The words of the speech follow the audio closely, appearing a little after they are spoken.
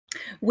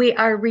We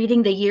are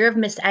reading The Year of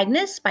Miss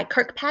Agnes by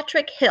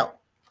Kirkpatrick Hill.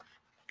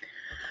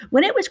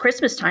 When it was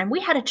Christmas time, we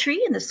had a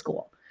tree in the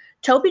school.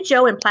 Toby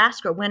Joe and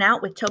Plasker went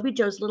out with Toby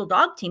Joe's little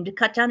dog team to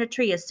cut down a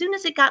tree as soon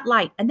as it got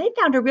light, and they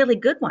found a really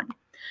good one.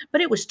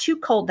 But it was too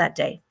cold that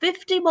day,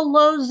 50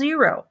 below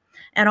zero,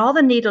 and all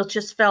the needles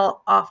just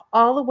fell off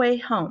all the way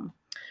home.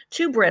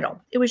 Too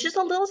brittle. It was just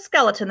a little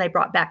skeleton they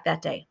brought back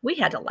that day. We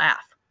had to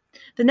laugh.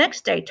 The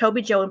next day,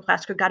 Toby Joe and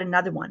Plasker got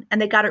another one,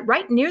 and they got it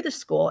right near the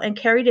school and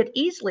carried it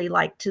easily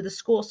to the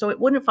school so it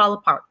wouldn't fall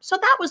apart. So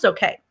that was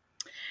okay.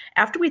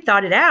 After we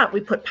thawed it out,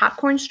 we put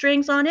popcorn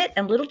strings on it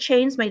and little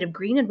chains made of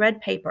green and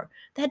red paper.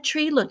 That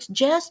tree looked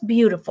just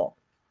beautiful.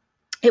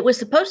 It was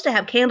supposed to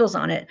have candles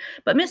on it,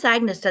 but Miss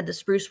Agnes said the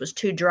spruce was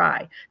too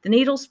dry. The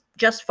needles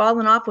just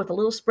falling off with a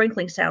little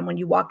sprinkling sound when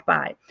you walked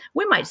by.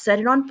 We might set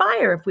it on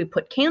fire if we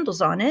put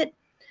candles on it.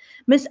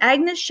 Miss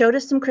Agnes showed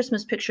us some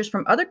Christmas pictures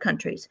from other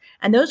countries,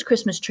 and those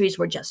Christmas trees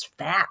were just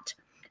fat,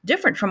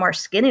 different from our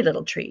skinny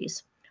little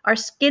trees. Our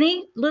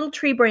skinny little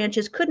tree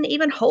branches couldn't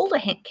even hold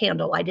a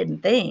candle, I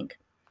didn't think.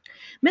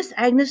 Miss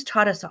Agnes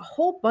taught us a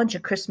whole bunch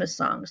of Christmas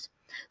songs.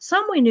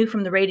 Some we knew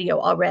from the radio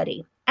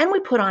already, and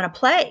we put on a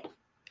play.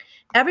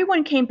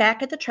 Everyone came back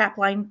from the trap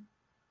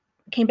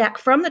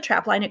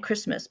line at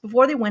Christmas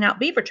before they went out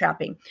beaver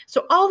trapping,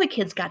 so all the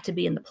kids got to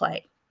be in the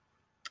play.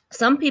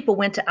 Some people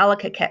went to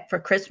Alacaquette for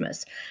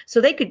Christmas, so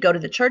they could go to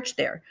the church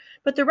there.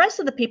 But the rest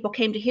of the people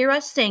came to hear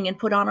us sing and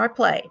put on our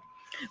play.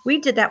 We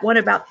did that one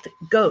about the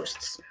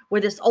ghosts,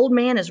 where this old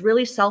man is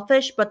really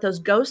selfish, but those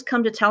ghosts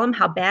come to tell him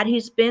how bad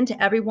he's been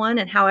to everyone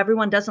and how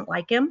everyone doesn't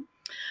like him.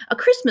 A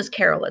Christmas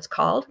Carol, it's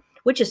called,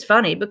 which is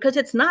funny because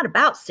it's not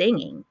about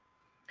singing.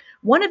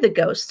 One of the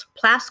ghosts,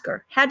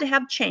 Plasker, had to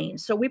have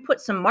chains, so we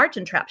put some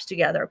marten traps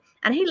together,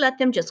 and he let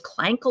them just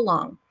clank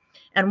along.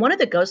 And one of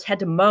the ghosts had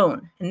to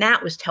moan, and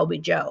that was Toby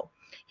Joe.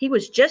 He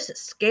was just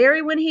as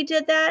scary when he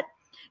did that.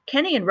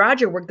 Kenny and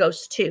Roger were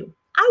ghosts too.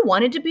 I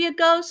wanted to be a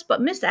ghost,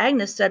 but Miss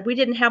Agnes said we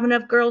didn't have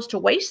enough girls to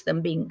waste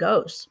them being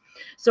ghosts.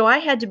 So I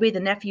had to be the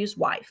nephew's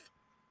wife.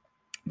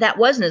 That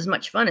wasn't as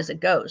much fun as a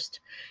ghost.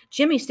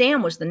 Jimmy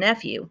Sam was the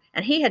nephew,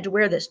 and he had to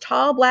wear this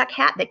tall black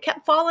hat that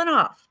kept falling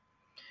off.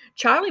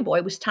 Charlie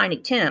Boy was Tiny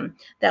Tim,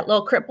 that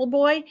little crippled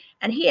boy,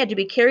 and he had to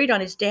be carried on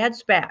his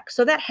dad's back.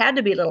 So that had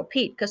to be Little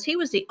Pete, because he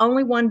was the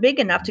only one big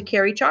enough to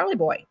carry Charlie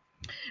Boy.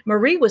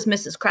 Marie was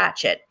Mrs.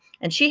 Cratchit,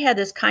 and she had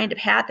this kind of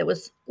hat that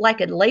was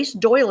like a lace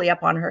doily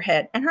up on her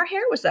head, and her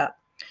hair was up.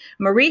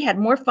 Marie had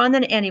more fun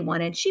than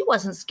anyone, and she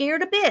wasn't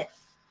scared a bit.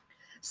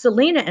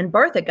 Selena and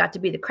Bertha got to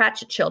be the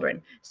Cratchit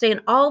children, saying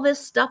all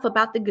this stuff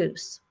about the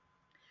goose.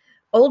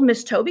 Old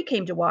Miss Toby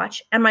came to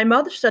watch, and my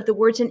mother said the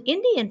words in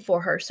Indian for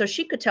her so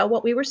she could tell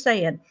what we were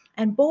saying.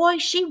 And boy,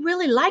 she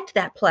really liked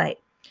that play.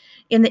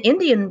 In the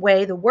Indian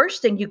way, the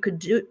worst thing you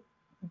could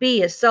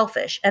be is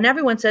selfish, and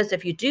everyone says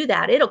if you do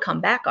that, it'll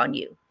come back on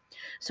you.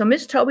 So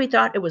Miss Toby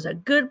thought it was a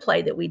good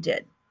play that we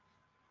did.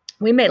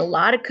 We made a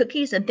lot of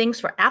cookies and things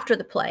for after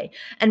the play,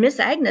 and Miss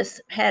Agnes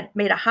had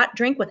made a hot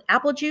drink with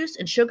apple juice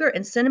and sugar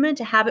and cinnamon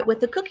to have it with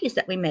the cookies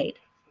that we made.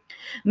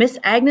 Miss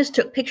Agnes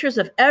took pictures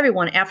of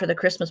everyone after the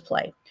Christmas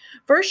play.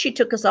 First, she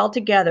took us all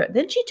together.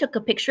 Then she took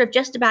a picture of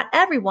just about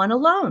everyone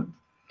alone.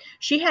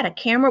 She had a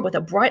camera with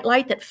a bright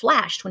light that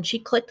flashed when she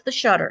clicked the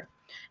shutter.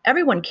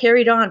 Everyone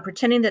carried on,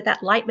 pretending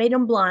that light made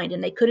them blind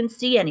and they couldn't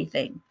see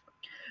anything.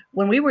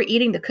 When we were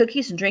eating the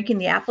cookies and drinking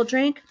the apple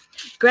drink,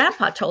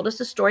 Grandpa told us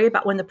a story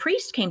about when the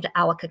priest came to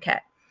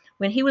Alacaquette,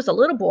 when he was a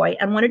little boy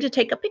and wanted to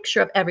take a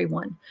picture of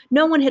everyone.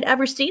 No one had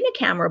ever seen a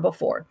camera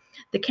before.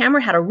 The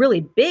camera had a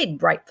really big,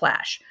 bright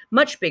flash,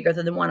 much bigger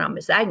than the one on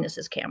Miss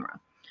Agnes's camera.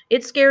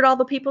 It scared all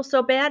the people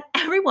so bad,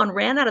 everyone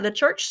ran out of the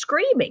church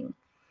screaming.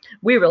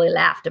 We really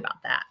laughed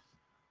about that.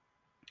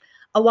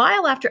 A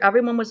while after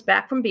everyone was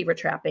back from beaver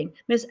trapping,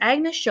 Miss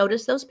Agnes showed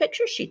us those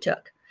pictures she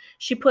took.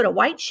 She put a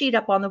white sheet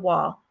up on the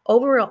wall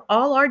over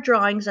all our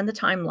drawings and the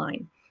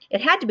timeline. It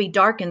had to be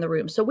dark in the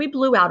room, so we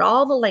blew out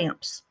all the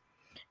lamps.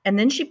 And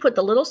then she put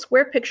the little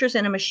square pictures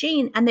in a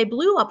machine, and they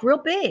blew up real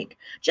big,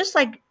 just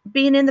like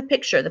being in the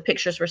picture. The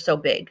pictures were so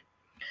big.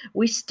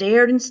 We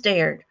stared and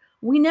stared.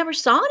 We never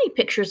saw any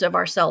pictures of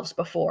ourselves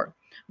before.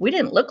 We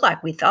didn't look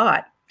like we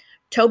thought.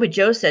 Toby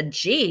Joe said,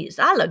 "Geez,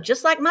 I look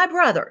just like my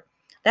brother."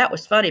 That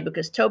was funny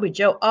because Toby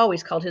Joe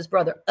always called his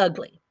brother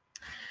ugly.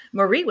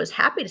 Marie was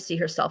happy to see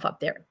herself up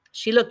there.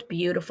 She looked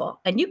beautiful,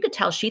 and you could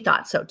tell she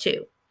thought so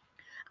too.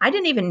 I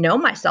didn't even know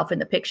myself in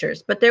the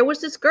pictures, but there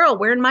was this girl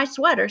wearing my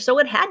sweater, so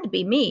it had to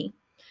be me.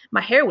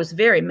 My hair was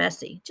very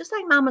messy, just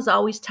like Mama's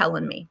always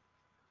telling me.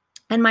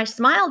 And my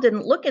smile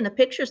didn't look in the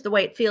pictures the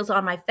way it feels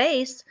on my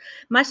face.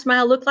 My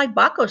smile looked like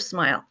Baco's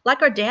smile,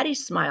 like our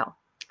daddy's smile.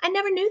 I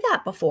never knew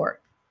that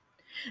before.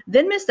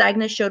 Then Miss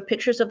Agnes showed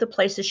pictures of the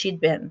places she'd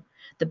been.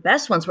 The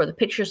best ones were the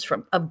pictures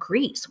of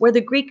Greece, where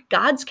the Greek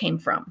gods came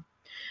from.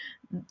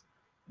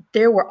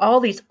 There were all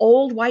these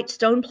old white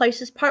stone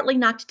places partly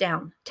knocked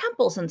down,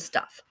 temples and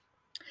stuff.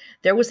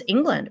 There was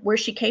England, where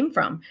she came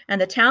from,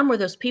 and the town where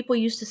those people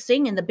used to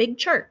sing in the big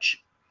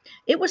church.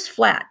 It was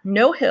flat,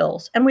 no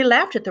hills, and we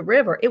laughed at the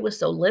river. It was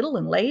so little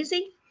and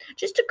lazy.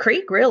 Just a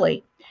creek,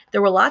 really.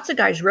 There were lots of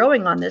guys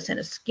rowing on this in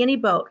a skinny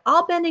boat,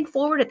 all bending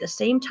forward at the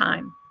same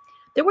time.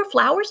 There were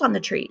flowers on the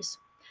trees.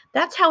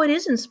 That's how it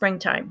is in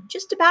springtime,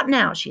 just about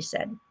now, she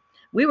said.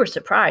 We were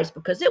surprised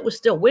because it was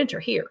still winter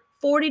here,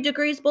 40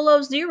 degrees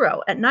below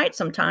zero at night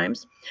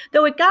sometimes,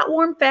 though it got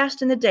warm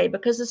fast in the day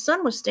because the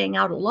sun was staying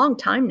out a long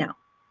time now.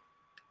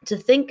 To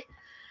think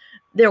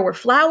there were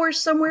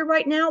flowers somewhere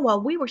right now while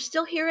we were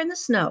still here in the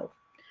snow.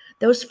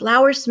 Those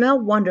flowers smell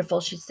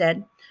wonderful, she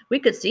said. We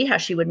could see how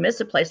she would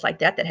miss a place like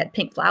that had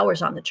pink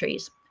flowers on the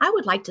trees. I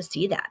would like to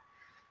see that.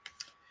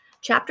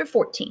 Chapter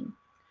 14.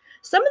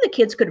 Some of the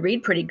kids could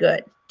read pretty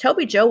good.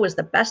 Toby Joe was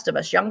the best of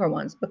us younger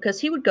ones because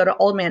he would go to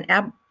Old Man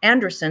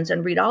Anderson's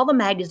and read all the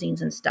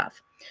magazines and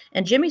stuff.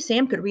 And Jimmy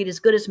Sam could read as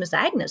good as Miss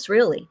Agnes,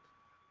 really.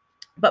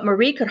 But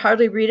Marie could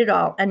hardly read at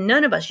all, and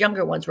none of us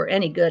younger ones were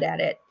any good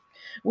at it.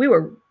 We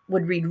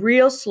would read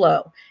real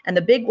slow, and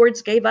the big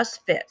words gave us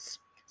fits.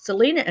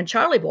 Selena and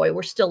Charlie Boy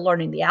were still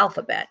learning the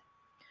alphabet.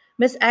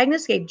 Miss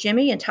Agnes gave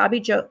Jimmy and Toby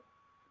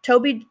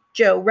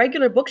Joe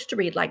regular books to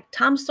read like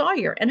Tom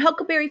Sawyer and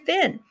Huckleberry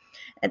Finn.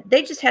 And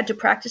they just had to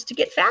practice to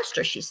get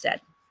faster, she said.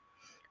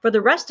 For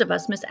the rest of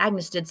us, Miss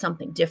Agnes did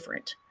something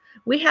different.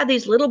 We had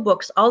these little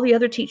books all the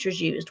other teachers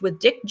used with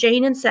Dick,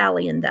 Jane, and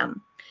Sally in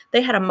them.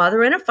 They had a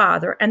mother and a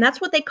father, and that's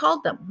what they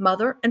called them,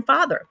 Mother and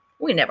Father.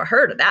 We never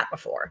heard of that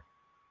before.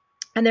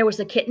 And there was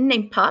a kitten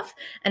named Puff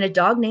and a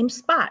dog named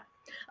Spot,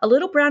 a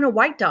little brown and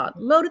white dog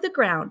low to the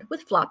ground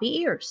with floppy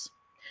ears.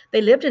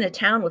 They lived in a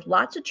town with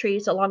lots of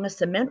trees along a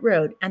cement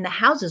road, and the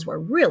houses were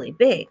really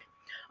big.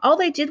 All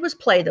they did was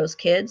play, those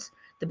kids.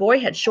 The boy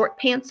had short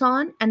pants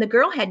on, and the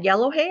girl had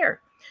yellow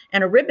hair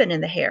and a ribbon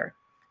in the hair.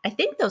 I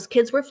think those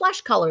kids were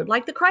flesh-colored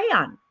like the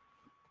crayon.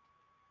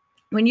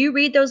 When you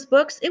read those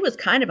books, it was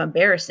kind of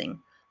embarrassing.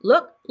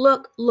 Look,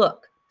 look,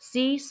 look.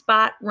 See,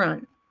 Spot,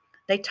 run.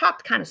 They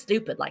talked kind of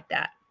stupid like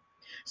that.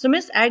 So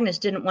Miss Agnes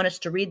didn't want us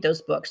to read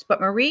those books,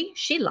 but Marie,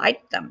 she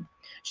liked them.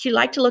 She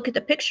liked to look at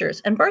the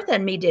pictures, and Bertha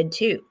and me did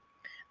too.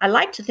 I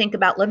liked to think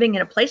about living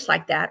in a place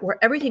like that where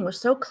everything was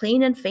so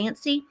clean and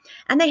fancy,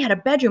 and they had a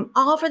bedroom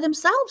all for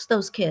themselves,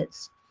 those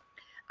kids.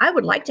 I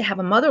would like to have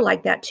a mother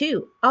like that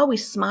too,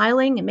 always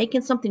smiling and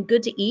making something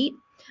good to eat.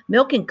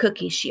 Milk and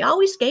cookies, she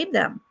always gave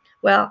them.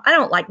 Well, I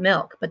don't like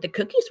milk, but the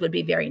cookies would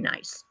be very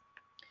nice.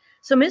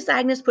 So Miss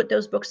Agnes put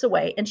those books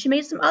away, and she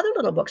made some other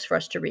little books for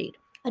us to read.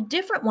 A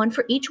different one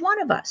for each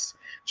one of us.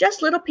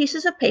 Just little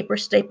pieces of paper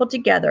stapled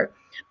together.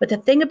 But the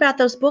thing about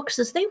those books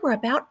is they were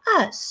about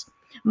us.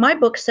 My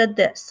book said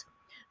this.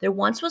 There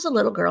once was a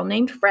little girl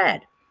named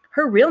Fred.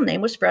 Her real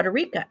name was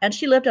Frederica, and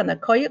she lived on the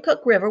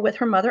Koyukuk River with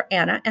her mother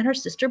Anna and her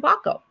sister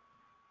Bacco.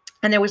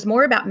 And there was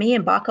more about me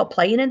and Bacco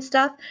playing and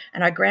stuff,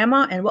 and our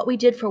grandma and what we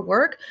did for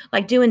work,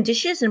 like doing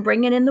dishes and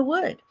bringing in the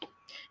wood.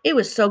 It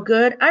was so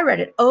good, I read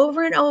it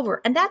over and over,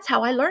 and that's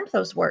how I learned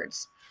those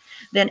words.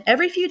 Then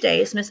every few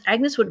days, Miss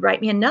Agnes would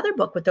write me another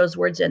book with those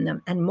words in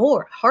them, and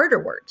more, harder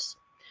words.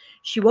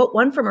 She wrote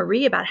one for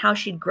Marie about how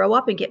she'd grow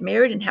up and get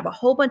married and have a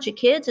whole bunch of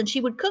kids, and she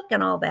would cook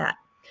and all that.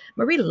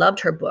 Marie loved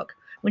her book.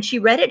 When she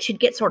read it, she'd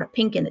get sort of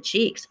pink in the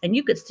cheeks, and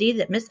you could see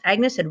that Miss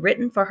Agnes had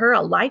written for her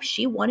a life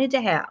she wanted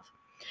to have.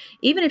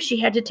 Even if she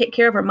had to take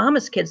care of her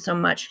mama's kids so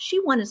much, she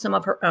wanted some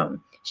of her own.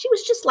 She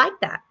was just like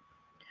that.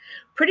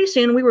 Pretty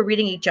soon we were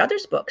reading each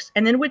other's books,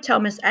 and then would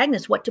tell Miss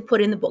Agnes what to put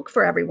in the book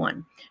for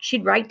everyone.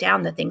 She'd write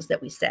down the things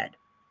that we said.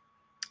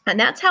 And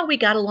that's how we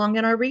got along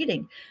in our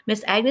reading.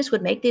 Miss Agnes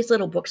would make these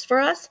little books for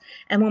us,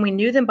 and when we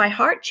knew them by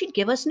heart, she'd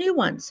give us new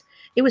ones.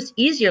 It was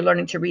easier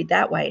learning to read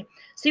that way.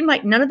 Seemed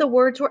like none of the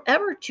words were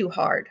ever too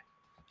hard.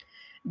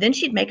 Then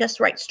she'd make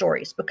us write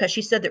stories, because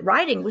she said that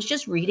writing was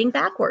just reading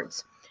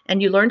backwards. And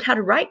you learned how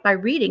to write by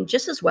reading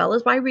just as well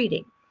as by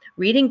reading.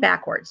 Reading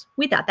backwards.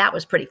 We thought that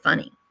was pretty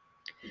funny.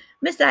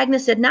 Miss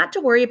Agnes said not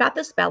to worry about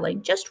the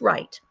spelling, just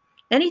write.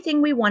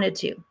 Anything we wanted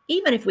to,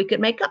 even if we could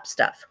make up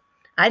stuff.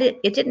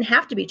 It didn't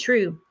have to be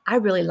true. I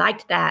really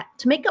liked that.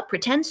 To make up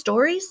pretend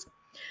stories.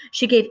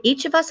 She gave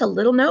each of us a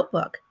little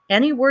notebook.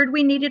 Any word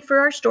we needed for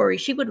our story,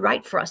 she would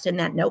write for us in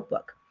that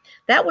notebook.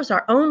 That was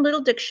our own little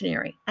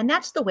dictionary, and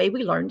that's the way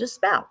we learned to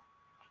spell.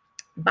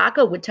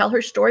 Bacco would tell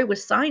her story with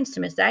signs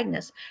to Miss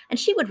Agnes, and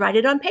she would write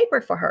it on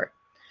paper for her.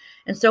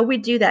 And so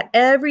we'd do that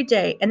every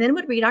day, and then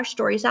would read our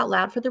stories out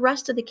loud for the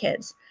rest of the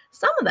kids.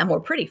 Some of them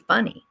were pretty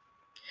funny.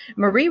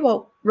 Marie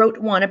wrote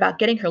one about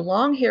getting her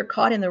long hair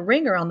caught in the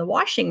wringer on the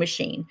washing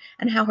machine,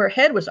 and how her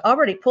head was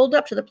already pulled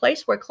up to the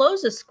place where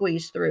clothes is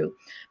squeezed through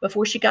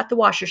before she got the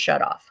washer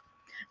shut off.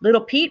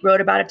 Little Pete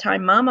wrote about a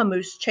time Mama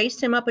Moose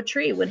chased him up a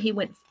tree when he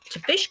went to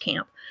fish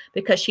camp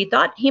because she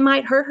thought he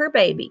might hurt her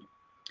baby.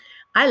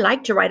 I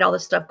liked to write all the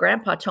stuff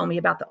Grandpa told me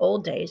about the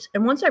old days,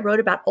 and once I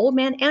wrote about Old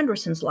Man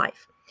Anderson's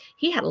life.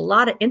 He had a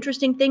lot of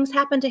interesting things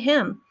happen to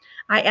him.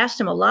 I asked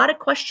him a lot of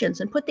questions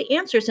and put the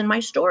answers in my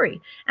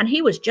story, and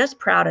he was just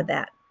proud of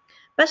that.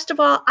 Best of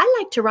all, I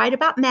like to write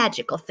about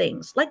magical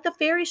things, like the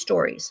fairy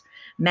stories,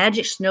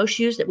 magic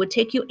snowshoes that would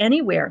take you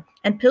anywhere,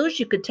 and pills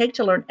you could take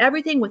to learn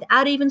everything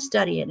without even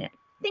studying it,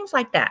 things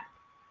like that.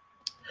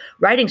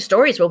 Writing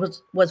stories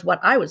was what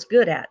I was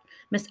good at.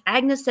 Miss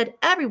Agnes said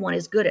everyone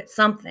is good at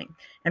something,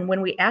 and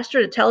when we asked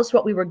her to tell us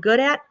what we were good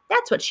at,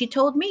 that's what she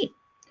told me.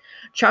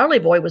 Charlie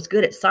Boy was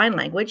good at sign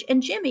language,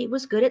 and Jimmy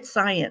was good at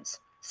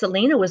science.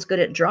 Selena was good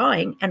at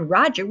drawing, and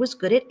Roger was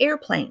good at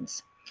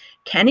airplanes.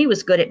 Kenny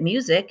was good at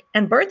music,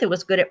 and Bertha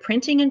was good at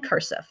printing and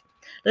cursive.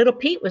 Little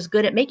Pete was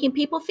good at making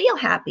people feel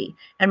happy,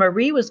 and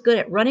Marie was good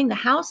at running the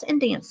house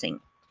and dancing.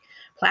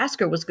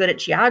 Plasker was good at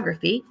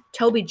geography,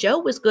 Toby Joe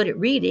was good at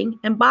reading,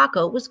 and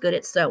Baco was good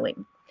at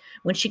sewing.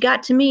 When she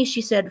got to me,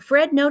 she said,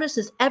 Fred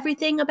notices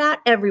everything about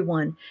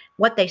everyone,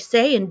 what they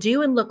say and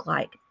do and look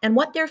like, and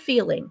what they're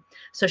feeling.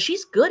 So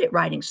she's good at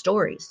writing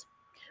stories.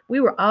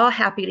 We were all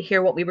happy to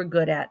hear what we were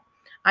good at.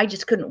 I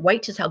just couldn't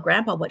wait to tell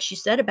Grandpa what she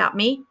said about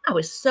me. I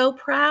was so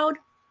proud.